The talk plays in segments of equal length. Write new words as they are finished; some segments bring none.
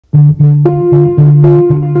Good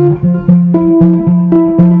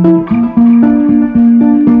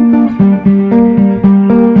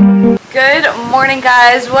morning,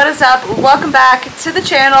 guys. What is up? Welcome back to the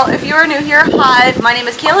channel. If you are new here, hi, my name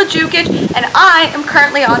is Kayla Jukic and I am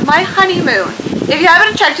currently on my honeymoon. If you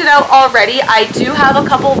haven't checked it out already, I do have a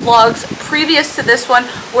couple of vlogs previous to this one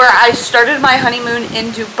where I started my honeymoon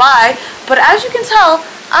in Dubai, but as you can tell,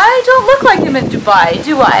 I don't look like I'm in Dubai,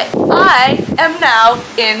 do I? I am now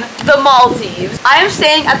in the Maldives. I am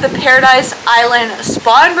staying at the Paradise Island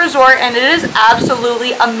Spa and Resort and it is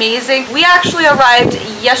absolutely amazing. We actually arrived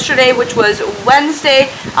yesterday, which was Wednesday.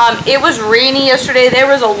 It was rainy yesterday. There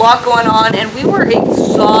was a lot going on and we were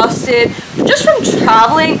exhausted just from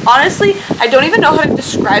traveling. Honestly, I don't even know how to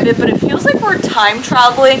describe it, but it feels like we're time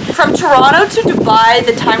traveling. From Toronto to Dubai,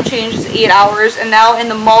 the time change is 8 hours, and now in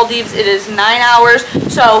the Maldives, it is 9 hours.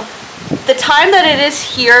 So the time that it is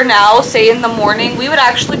here now, say in the morning, we would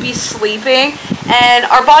actually be sleeping, and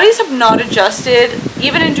our bodies have not adjusted.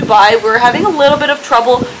 Even in Dubai, we're having a little bit of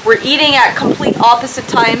trouble. We're eating at complete opposite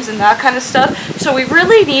times and that kind of stuff. So we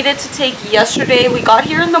really needed to take yesterday. We got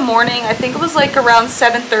here in the morning. I think it was like around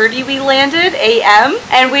 7:30 we landed a.m.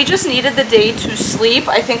 and we just needed the day to sleep.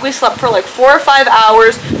 I think we slept for like 4 or 5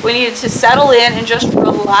 hours. We needed to settle in and just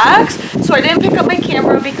relax. So I didn't pick up my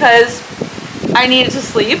camera because I needed to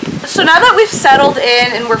sleep. So now that we've settled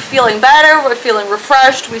in and we're feeling better, we're feeling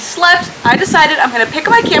refreshed, we slept, I decided I'm going to pick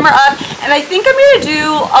my camera up and I think I'm going to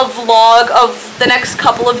do a vlog of the next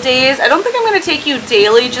couple of days. I don't think I'm going to take you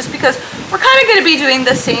daily just because we're kind of going to be doing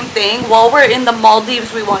the same thing. While we're in the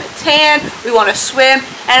Maldives, we want to tan, we want to swim,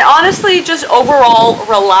 and honestly just overall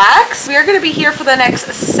relax. We are going to be here for the next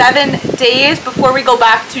 7 days before we go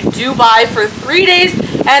back to Dubai for 3 days,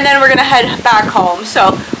 and then we're going to head back home.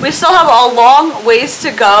 So we still have a long ways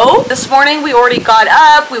to go. This morning we already got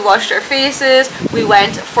up, we washed our faces, we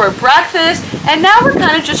went for breakfast, and now we're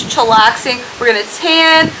kind of just chillaxing. We're going to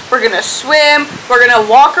tan, we're going to swim, we're going to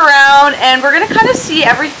walk around, and we're going to kind of see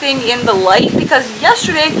everything in the light because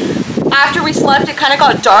yesterday after we slept it kind of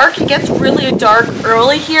got dark. It gets really dark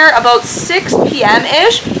early here, about 6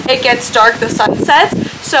 p.m.-ish. It gets dark, the sun sets.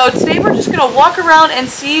 So today we're just gonna walk around and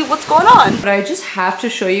see what's going on. But I just have to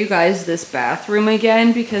show you guys this bathroom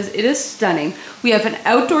again because it is stunning. We have an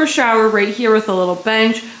outdoor shower right here with a little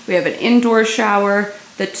bench. We have an indoor shower,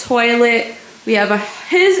 the toilet. We have a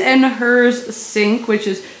his and hers sink, which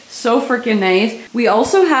is so freaking nice. We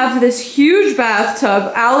also have this huge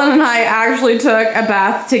bathtub. Alan and I actually took a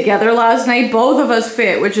bath together last night. Both of us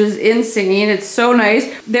fit, which is insane. It's so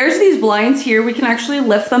nice. There's these blinds here. We can actually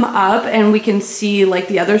lift them up and we can see like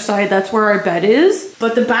the other side. That's where our bed is.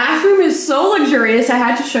 But the bathroom is so luxurious. I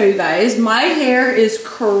had to show you guys. My hair is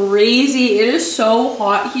crazy. It is so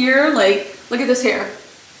hot here. Like, look at this hair.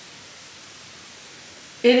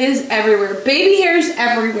 It is everywhere. Baby hairs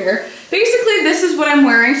everywhere. Basically, this is what I'm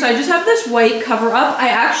wearing. So I just have this white cover up. I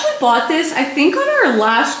actually bought this, I think, on our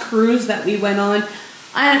last cruise that we went on.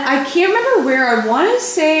 And I can't remember where. I want to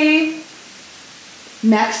say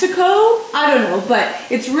Mexico. I don't know, but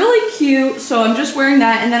it's really cute. So I'm just wearing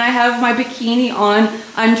that. And then I have my bikini on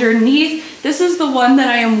underneath. This is the one that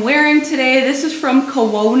I am wearing today. This is from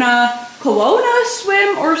Kelowna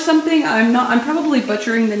Swim or something. I'm probably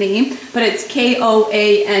butchering the name, but it's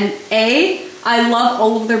K-O-A-N-A. I love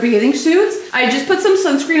all of their bathing suits. I just put some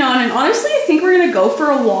sunscreen on and honestly I think we're gonna go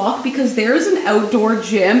for a walk because there's an outdoor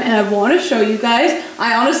gym and I want to show you guys.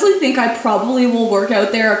 I honestly think I probably will work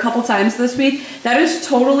out there a couple times this week. That is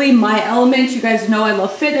totally my element. You guys know I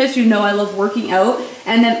love fitness, you know I love working out,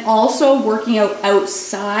 and then also working out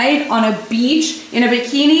outside on a beach in a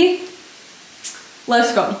bikini.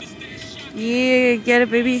 Let's go. Yeah, get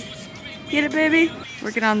it, baby. Get it, baby.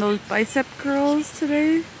 Working on those bicep curls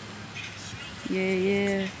today. Yeah,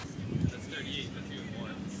 yeah. That's 38, that's even more.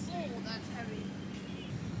 Oh, that's heavy.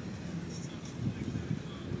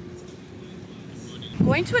 I'm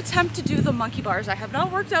going to attempt to do the monkey bars. I have not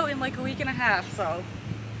worked out in like a week and a half, so.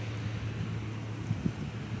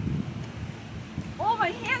 Oh,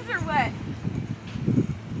 my hands are wet.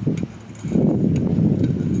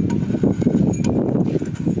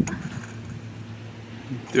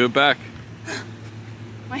 Do it back.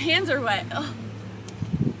 My hands are wet. Oh.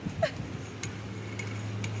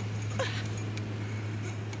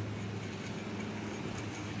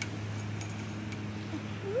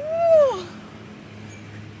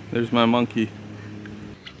 There's my monkey.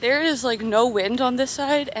 There is like no wind on this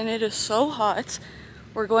side and it is so hot.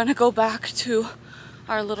 We're going to go back to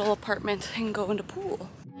our little apartment and go in the pool.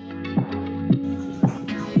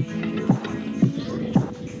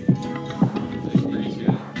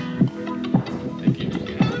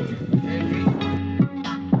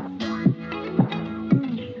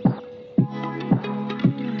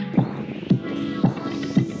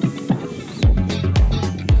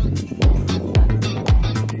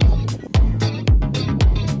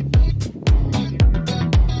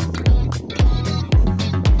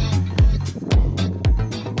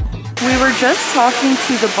 were just talking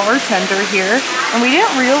to the bartender here, and we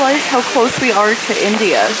didn't realize how close we are to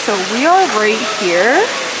India. So we are right here.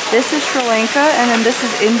 This is Sri Lanka, and then this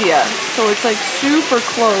is India. So it's like super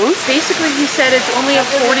close. Basically, he said it's only a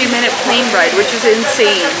 40-minute plane ride, which is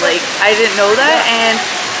insane. Like, I didn't know that, and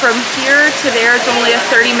from here to there, it's only a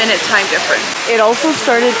 30-minute time difference. It also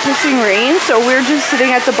started pissing rain, so we're just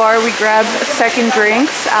sitting at the bar. We grabbed second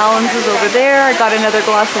drinks. Alan's is over there. I got another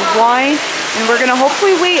glass of wine, and we're gonna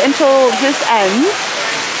hopefully wait until this ends.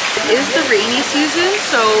 It is the rainy season,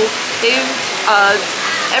 so they've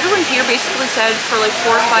everyone here basically said for like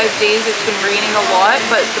 4 or 5 days it's been raining a lot,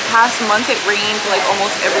 but the past month it rained like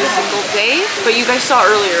almost every single day. But you guys saw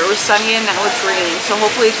earlier it was sunny and now it's raining, so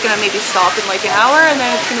hopefully it's gonna maybe stop in like an hour and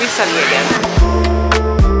then it's gonna be sunny again.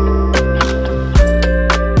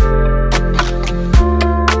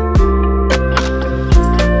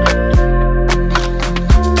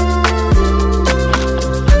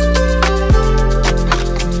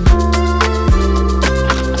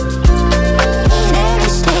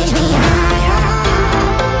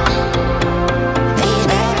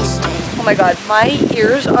 Oh my god, my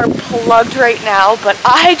ears are plugged right now, but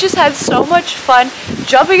I just had so much fun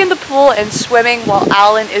jumping in the pool and swimming while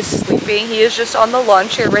Alan is sleeping. He is just on the lawn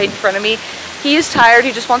chair right in front of me. He is tired,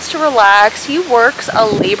 he just wants to relax. He works a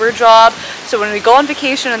labor job, so when we go on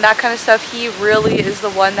vacation and that kind of stuff, he really is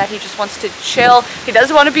the one that he just wants to chill. He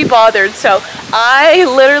doesn't want to be bothered, so I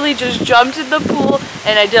literally just jumped in the pool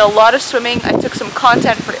and I did a lot of swimming. I took some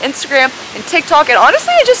content for Instagram and TikTok, and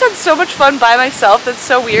honestly I just had so much fun by myself. That's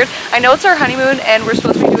so weird. I know it's our honeymoon and we're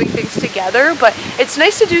supposed to be doing things together, but it's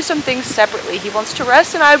nice to do some things separately. He wants to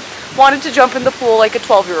rest and I wanted to jump in the pool like a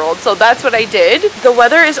 12-year-old, so that's what I did. The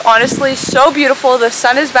weather is honestly so beautiful. The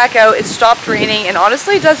sun is back out, it stopped raining, and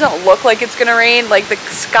honestly it doesn't look like it's gonna rain. Like, the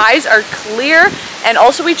skies are clear, and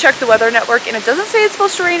also we checked the weather network and it doesn't say it's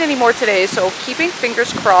supposed to rain anymore today, so keeping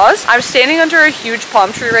fingers crossed. I'm standing under a huge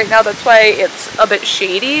palm tree right now, that's why it's a bit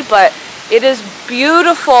shady, but it is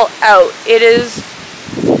beautiful out. It is,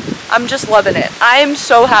 I'm just loving it. I am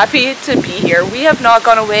so happy to be here. We have not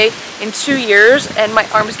gone away in 2 years and my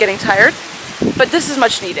arm is getting tired, but this is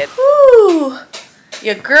much needed. Woo!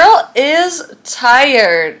 Your girl is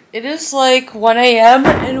tired. It is like 1 a.m.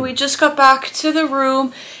 and we just got back to the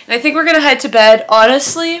room and I think we're gonna head to bed.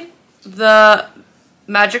 Honestly, the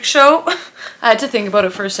magic show, I had to think about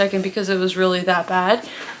it for a second because it was really that bad.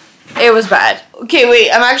 It was bad. Okay, wait,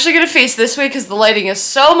 I'm actually gonna face this way because the lighting is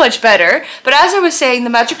so much better. But as I was saying, the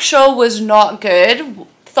magic show was not good.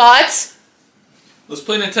 Thoughts? Let's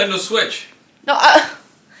play Nintendo Switch. No,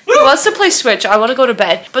 he wants to play Switch. I want to go to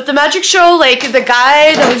bed. But the magic show, like, the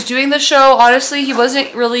guy that was doing the show, honestly, he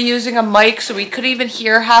wasn't really using a mic, so we couldn't even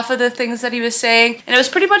hear half of the things that he was saying. And it was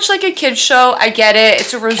pretty much like a kid's show. I get it.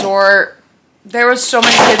 It's a resort. There was so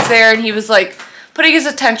many kids there, and he was, like, putting his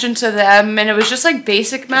attention to them, and it was just, like,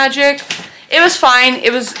 basic magic. It was fine.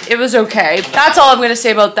 It was okay. That's all I'm going to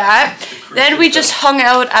say about that. Then we just hung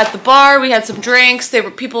out at the bar. We had some drinks.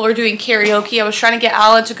 People were doing karaoke. I was trying to get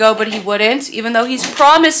Alan to go, but he wouldn't, even though he's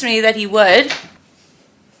promised me that he would.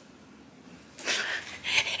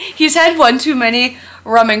 He's had one too many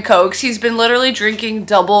rum and cokes. He's been literally drinking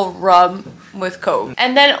double rum with coke.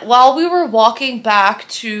 And then while we were walking back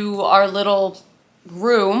to our little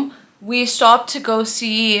room, we stopped to go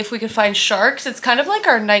see if we could find sharks. It's kind of like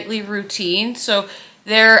our nightly routine. So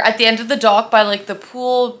they're at the end of the dock by like the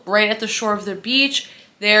pool, right at the shore of the beach.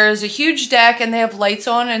 There's a huge deck and they have lights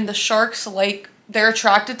on, and the sharks, like, they're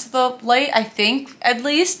attracted to the light, I think, at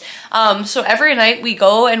least. So every night we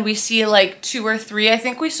go and we see like 2 or 3. I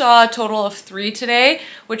think we saw a total of 3 today,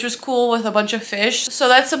 which was cool, with a bunch of fish. So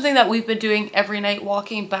that's something that we've been doing every night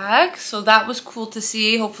walking back. So that was cool to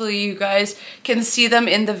see. Hopefully you guys can see them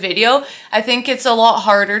in the video. I think it's a lot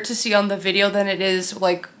harder to see on the video than it is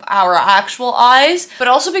like our actual eyes, but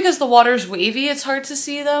also because the water's wavy, it's hard to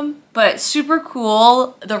see them. But super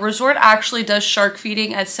cool. The resort actually does shark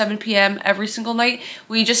feeding at 7 p.m. every single night.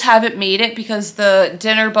 We just haven't made it because the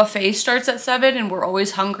dinner buffet starts at 7 and we're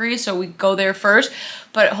always hungry, so we go there first.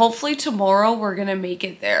 But hopefully tomorrow we're gonna make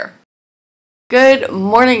it there. Good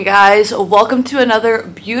morning, guys. Welcome to another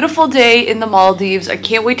beautiful day in the Maldives. I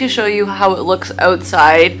can't wait to show you how it looks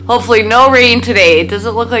outside. Hopefully no rain today. It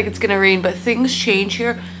doesn't look like it's gonna rain, but things change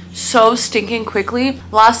here so stinking quickly.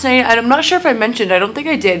 Last night, I'm not sure if I mentioned, I don't think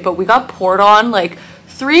I did, but we got poured on like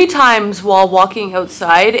 3 times while walking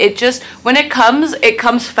outside. It just, when it comes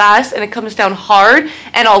fast and it comes down hard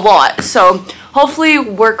and a lot. So hopefully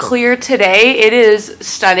we're clear today. It is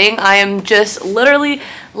stunning. I am just literally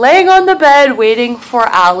laying on the bed waiting for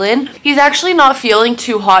Alan. He's actually not feeling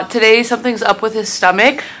too hot today. Something's up with his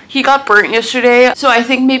stomach. He got burnt yesterday, so I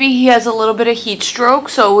think maybe he has a little bit of heat stroke,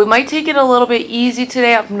 so we might take it a little bit easy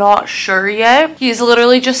today. I'm not sure yet. He's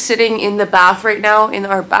literally just sitting in the bath right now in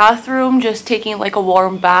our bathroom, just taking like a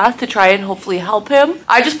warm bath to try and hopefully help him.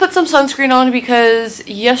 I just put some sunscreen on because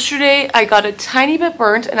yesterday I got a tiny bit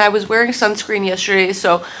burnt and I was wearing sunscreen yesterday,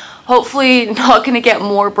 so hopefully not gonna get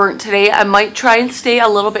more burnt today. I might try and stay a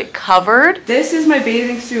little bit covered. This is my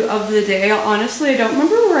bathing suit of the day. Honestly, I don't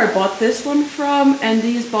remember where I bought this one from, and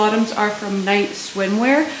these bottoms are from Night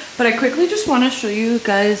Swimwear, but I quickly just want to show you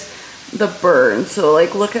guys the burn. So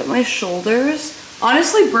like, look at my shoulders.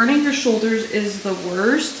 Honestly, burning your shoulders is the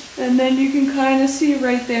worst. And then you can kind of see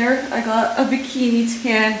right there, I got a bikini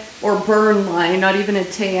tan or burn line, not even a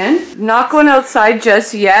tan. Not going outside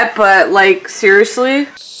just yet, but like seriously,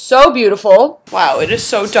 so beautiful. Wow, it is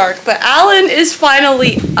so dark, but Alan is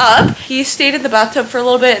finally up. He stayed in the bathtub for a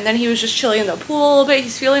little bit and then he was just chilling in the pool a little bit.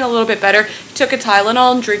 He's feeling a little bit better. He took a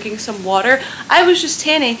Tylenol and drinking some water. I was just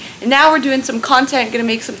tanning, and now we're doing some content, gonna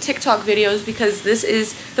make some TikTok videos because this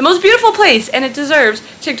is the most beautiful place and it deserves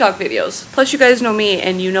TikTok videos. Plus you guys know me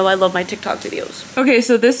and you know I love my TikTok videos. Okay,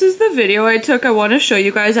 so this is the video I took. I want to show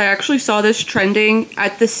you guys. I actually saw this trending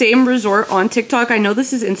at the same resort on TikTok. I know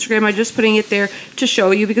this is Instagram. I'm just putting it there to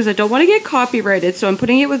show you because I don't want to get copyrighted, so I'm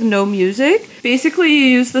putting it with no music. Basically, you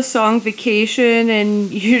use the song Vacation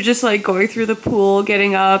and you're just like going through the pool,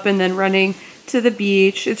 getting up and then running to the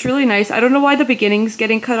beach. It's really nice. I don't know why the beginning's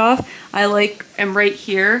getting cut off. I like am right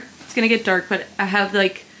here. It's gonna get dark, but I have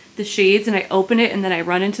like the shades and I open it and then I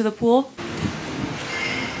run into the pool.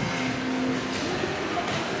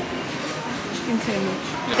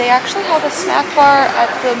 They actually have a snack bar at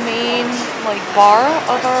the main like bar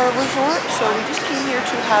of our resort, so we just came here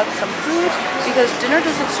to have some food because dinner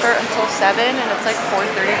doesn't start until 7 and it's like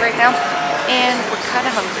 4:30 right now and we're kind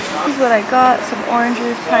of hungry. This is what I got: some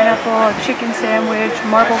oranges, pineapple, a chicken sandwich,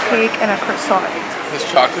 marble cake, and a croissant. This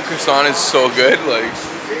chocolate croissant is so good, like.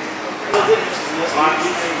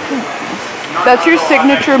 That's your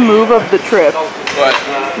signature move of the trip. What?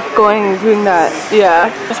 Doing that,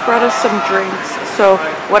 yeah. Just brought us some drinks. So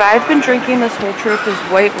what I've been drinking this whole trip is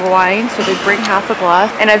white wine. So they bring half a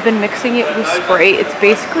glass and I've been mixing it with Sprite. It's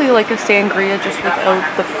basically like a sangria just without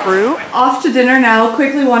the fruit. Off to dinner now.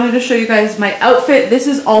 Quickly wanted to show you guys my outfit. This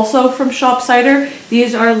is also from Shopsider.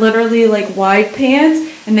 These are literally like wide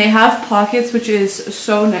pants and they have pockets, which is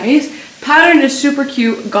so nice. Pattern is super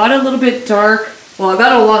cute. Got a little bit dark. Well, I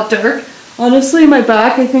got a lot dark. Honestly, my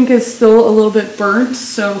back I think is still a little bit burnt,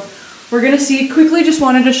 so we're gonna see. Quickly just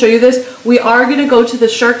wanted to show you this. We are gonna go to the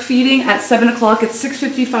shark feeding at 7 o'clock. It's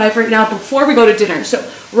 6:55 right now before we go to dinner, so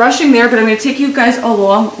rushing there, but I'm gonna take you guys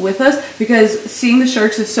along with us because seeing the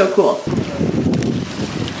sharks is so cool.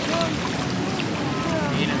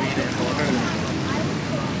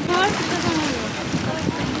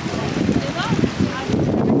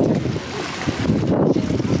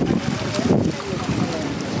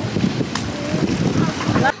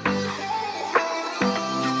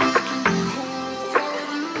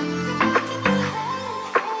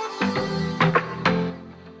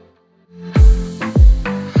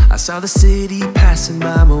 Saw the city passing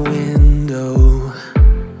by my window.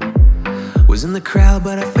 Was in the crowd,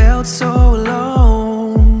 but I felt so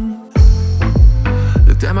alone.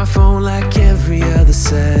 Looked at my phone like every other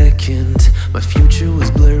second. My future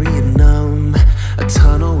was blurry and numb. A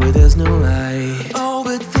tunnel where there's no light. Oh,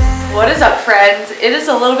 but then... What is up, friends? It is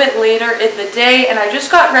a little bit later in the day and I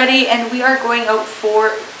just got ready and we are going out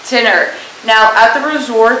for dinner. Now at the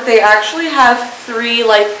resort they actually have three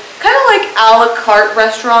kind of like a la carte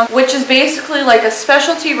restaurant, which is basically like a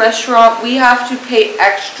specialty restaurant. We have to pay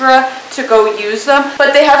extra to go use them,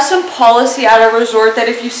 but they have some policy at a resort that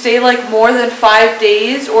if you stay like more than 5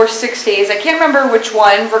 days or 6 days, I can't remember which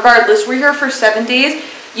one, regardless, we're here for 7 days,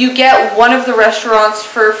 you get one of the restaurants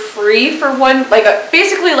for free for one,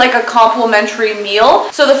 basically like a complimentary meal.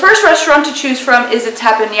 So the first restaurant to choose from is a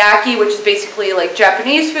teppanyaki, which is basically like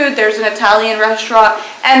Japanese food. There's an Italian restaurant,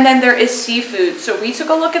 and then there is seafood. So we took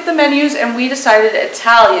a look at the menus and we decided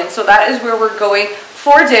Italian. So that is where we're going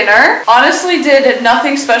for dinner. Honestly, did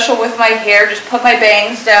nothing special with my hair, just put my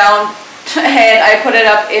bangs down and I put it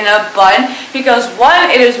up in a bun because one,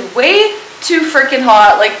 it is way too freaking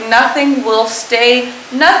hot, like nothing will stay,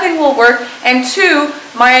 nothing will work, and two,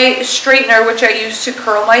 my straightener, which I use to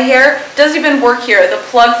curl my hair, doesn't even work here. The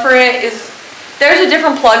plug for it is there's a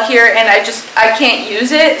different plug here and I can't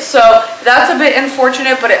use it, so that's a bit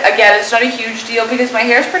unfortunate, but again, it's not a huge deal because my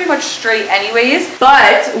hair is pretty much straight anyways.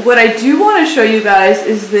 But what I do want to show you guys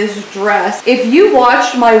is this dress. If you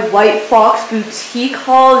watched my White Fox boutique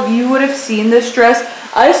haul, you would have seen this dress.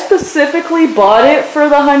 I specifically bought it for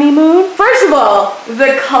the honeymoon. First of all,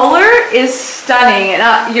 the color is stunning,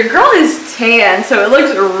 and your girl is tan, so it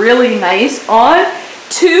looks really nice on.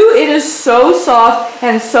 2, it is so soft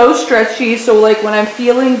and so stretchy, so like when I'm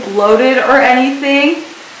feeling bloated or anything,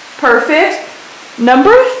 perfect.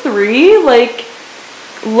 Number 3, like,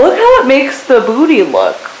 look how it makes the booty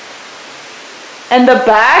look. And the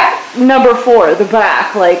back, number 4, the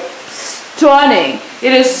back, like, stunning.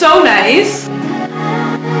 It is so nice.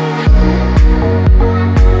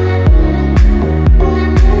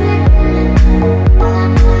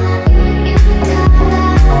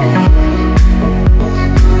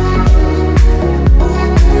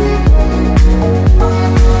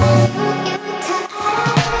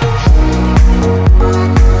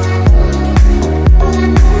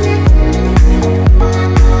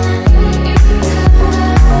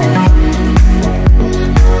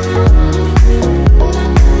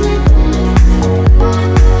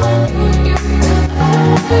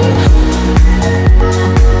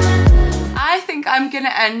 I'm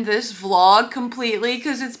gonna end this vlog completely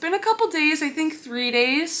because it's been a couple days, I think 3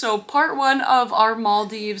 days. So part 1 of our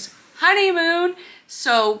Maldives honeymoon.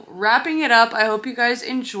 So wrapping it up, I hope you guys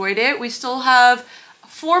enjoyed it. We still have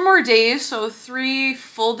 4 more days, so 3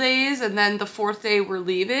 full days, and then the 4th day we're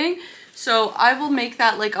leaving. So I will make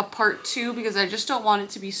that like a part 2 because I just don't want it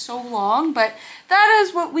to be so long. But that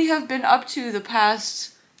is what we have been up to the past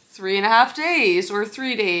 3.5 days or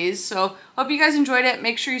 3 days. So hope you guys enjoyed it.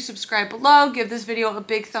 Make sure you subscribe below, give this video a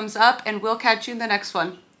big thumbs up, and we'll catch you in the next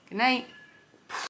one. Good night.